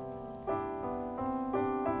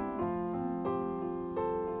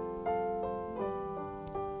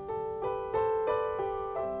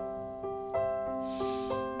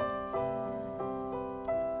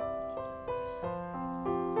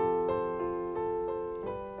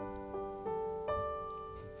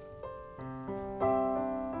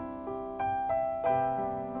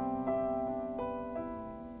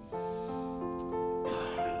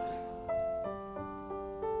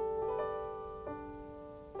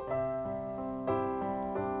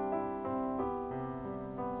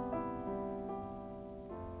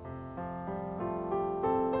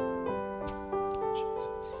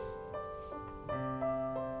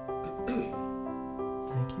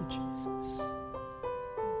 Thank you, Jesus.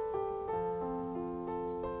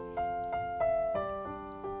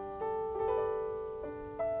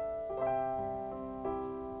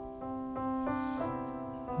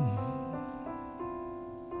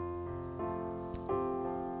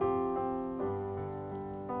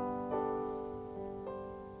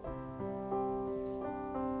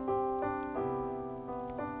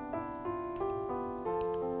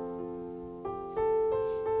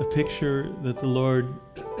 A picture that the Lord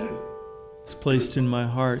has placed in my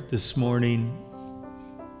heart this morning.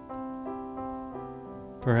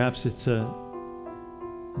 Perhaps it's a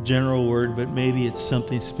general word, but maybe it's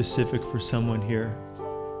something specific for someone here.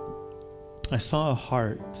 I saw a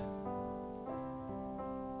heart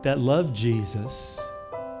that loved Jesus,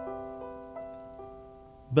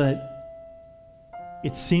 but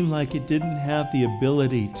it seemed like it didn't have the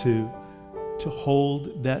ability to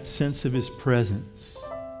hold that sense of His presence.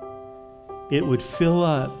 It would fill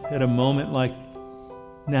up at a moment like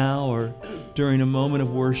now or during a moment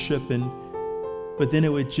of worship, but then it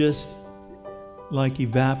would just like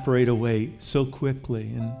evaporate away so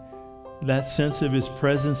quickly. And that sense of His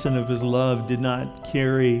presence and of His love did not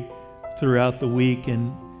carry throughout the week,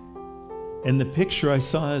 and the picture I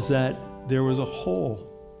saw is that there was a hole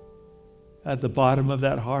at the bottom of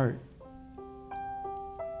that heart.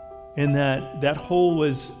 And that hole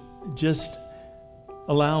was just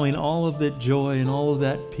allowing all of that joy and all of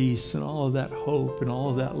that peace and all of that hope and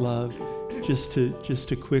all of that love just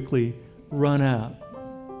to quickly run out.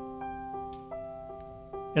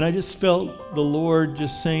 And I just felt the Lord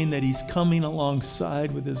just saying that He's coming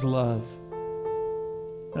alongside with His love.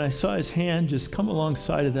 And I saw His hand just come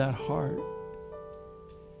alongside of that heart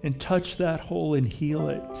and touch that hole and heal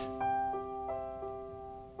it,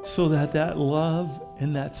 so that that love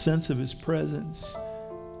and that sense of His presence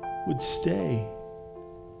would stay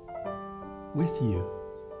with you.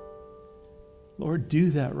 Lord, do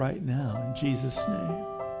that right now in Jesus' name.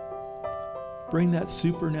 Bring that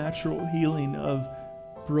supernatural healing of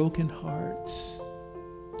broken hearts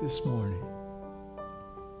this morning.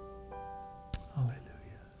 Hallelujah.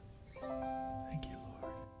 Thank you,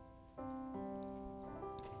 Lord.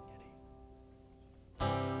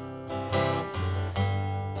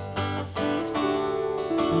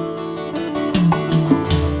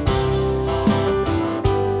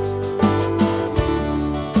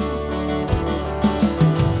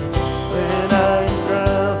 When I'm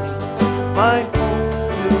drowning, my hope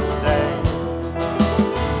still stands.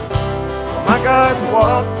 My God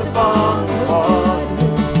walks upon the water.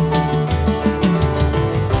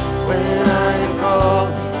 When I'm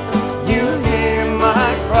calling, you hear my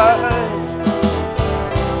cry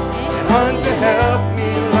and run to help me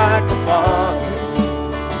like a father.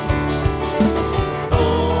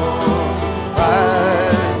 Storms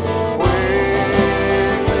rise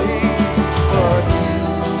quickly, but you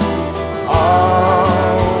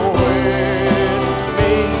are with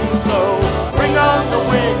me. So bring on the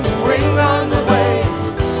wind, bring on the waves.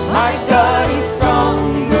 My God is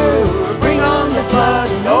stronger. Bring on the flood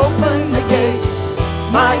and open the gates.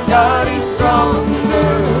 My God is stronger.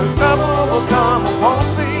 Trouble will come, I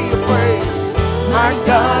won't be afraid. My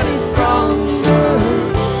God is stronger.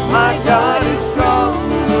 My God is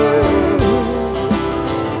stronger.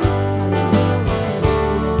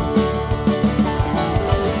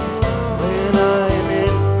 When I'm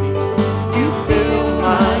empty, you fill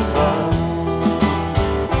my cup.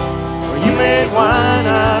 For you made wine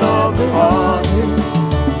out of the water.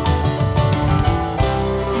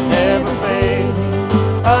 Never failing,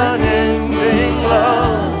 unending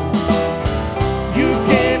love. You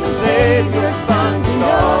came to save your sons and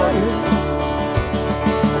daughters.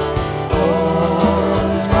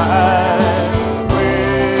 Storms rise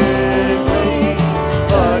quickly,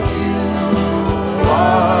 but you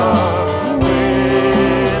are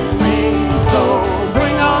with me. So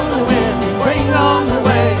bring on the wind, bring on the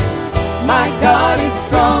waves. My God is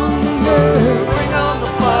stronger. Bring on the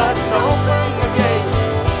flood and open the gates.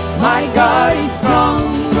 My God is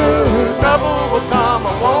stronger. Trouble will come, I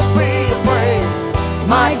won't be afraid.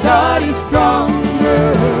 My God is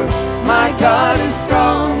stronger. My God is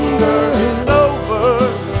stronger. It's over,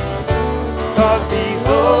 'cause He's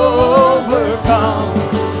overcome.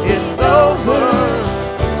 It's over,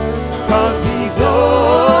 'cause He's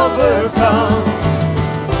overcome.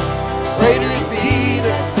 Greater is He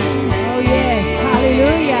that's in me. Oh yes,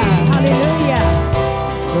 hallelujah, hallelujah.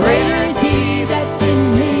 Greater is He that's in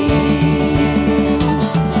me.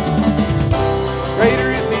 Greater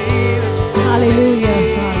is He that's in Hallelujah,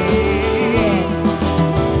 me. hallelujah.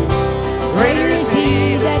 Greater is He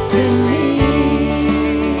that's in me.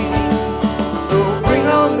 So bring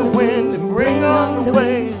on the wind and bring on the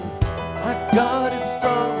waves. My God is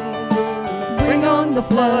stronger. Bring on the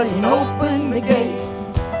flood and open the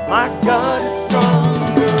gates. My God is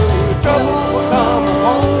stronger. Trouble will come, I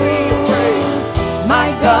won't be afraid.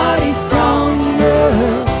 My God is stronger.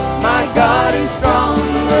 My God is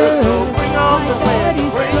stronger. So bring on the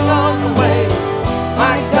wind, bring on the waves.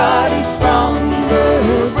 My God is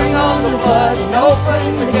stronger. Bring on the flood and open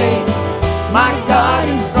the gates. My God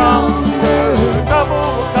is stronger. Trouble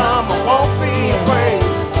will come, I won't be afraid.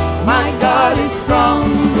 My God is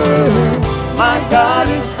stronger. My God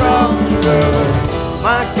is stronger.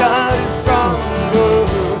 My God is stronger.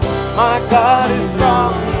 My God is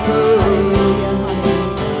stronger.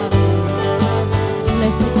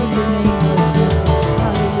 Blessed be your name,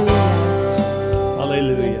 Lord Jesus.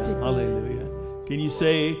 Hallelujah. Hallelujah. Hallelujah. Can you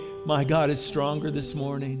say, my God is stronger this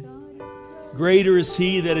morning? Greater is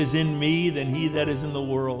He that is in me than he that is in the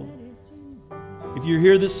world. If you're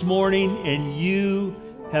here this morning and you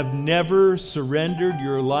have never surrendered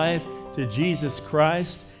your life to Jesus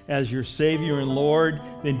Christ as your Savior and Lord,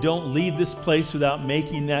 then don't leave this place without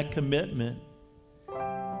making that commitment.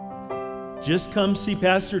 Just come see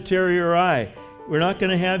Pastor Terry or I. We're not going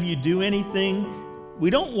to have you do anything. We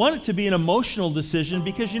don't want it to be an emotional decision,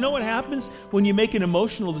 because you know what happens when you make an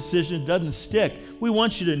emotional decision? It doesn't stick. We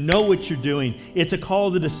want you to know what you're doing. It's a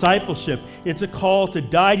call to discipleship. It's a call to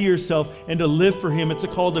die to yourself and to live for Him. It's a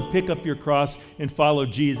call to pick up your cross and follow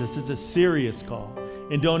Jesus. It's a serious call.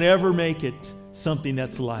 And don't ever make it something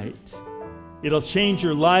that's light. It'll change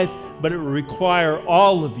your life, but it will require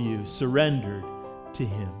all of you surrendered to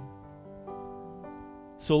Him.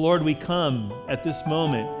 So Lord, we come at this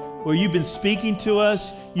moment where you've been speaking to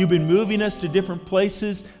us, you've been moving us to different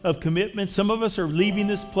places of commitment. Some of us are leaving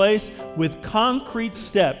this place with concrete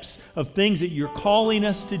steps of things that you're calling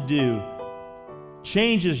us to do,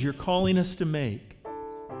 changes you're calling us to make,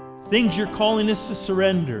 things you're calling us to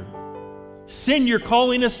surrender, sin you're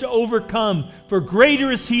calling us to overcome. For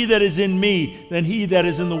greater is He that is in me than he that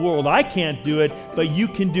is in the world. I can't do it, but you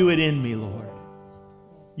can do it in me, Lord.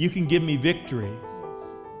 You can give me victory.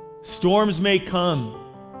 Storms may come,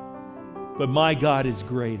 but my God is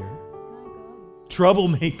greater. Trouble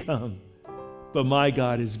may come, but my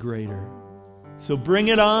God is greater. So bring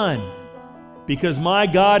it on, because my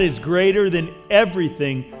God is greater than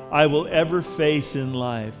everything I will ever face in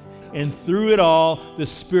life. And through it all, the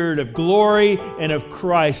Spirit of glory and of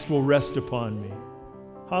Christ will rest upon me.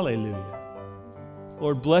 Hallelujah.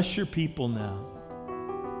 Lord, bless your people now.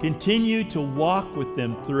 Continue to walk with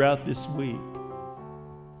them throughout this week.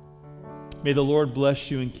 May the Lord bless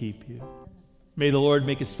you and keep you. May the Lord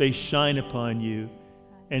make His face shine upon you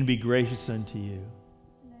and be gracious unto you.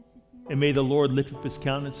 And may the Lord lift up His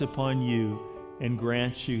countenance upon you and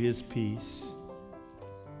grant you His peace.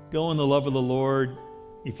 Go in the love of the Lord.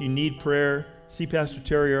 If you need prayer, see Pastor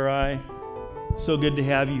Terry or I. So good to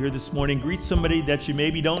have you here this morning. Greet somebody that you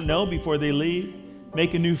maybe don't know before they leave.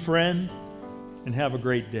 Make a new friend, and have a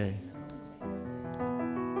great day.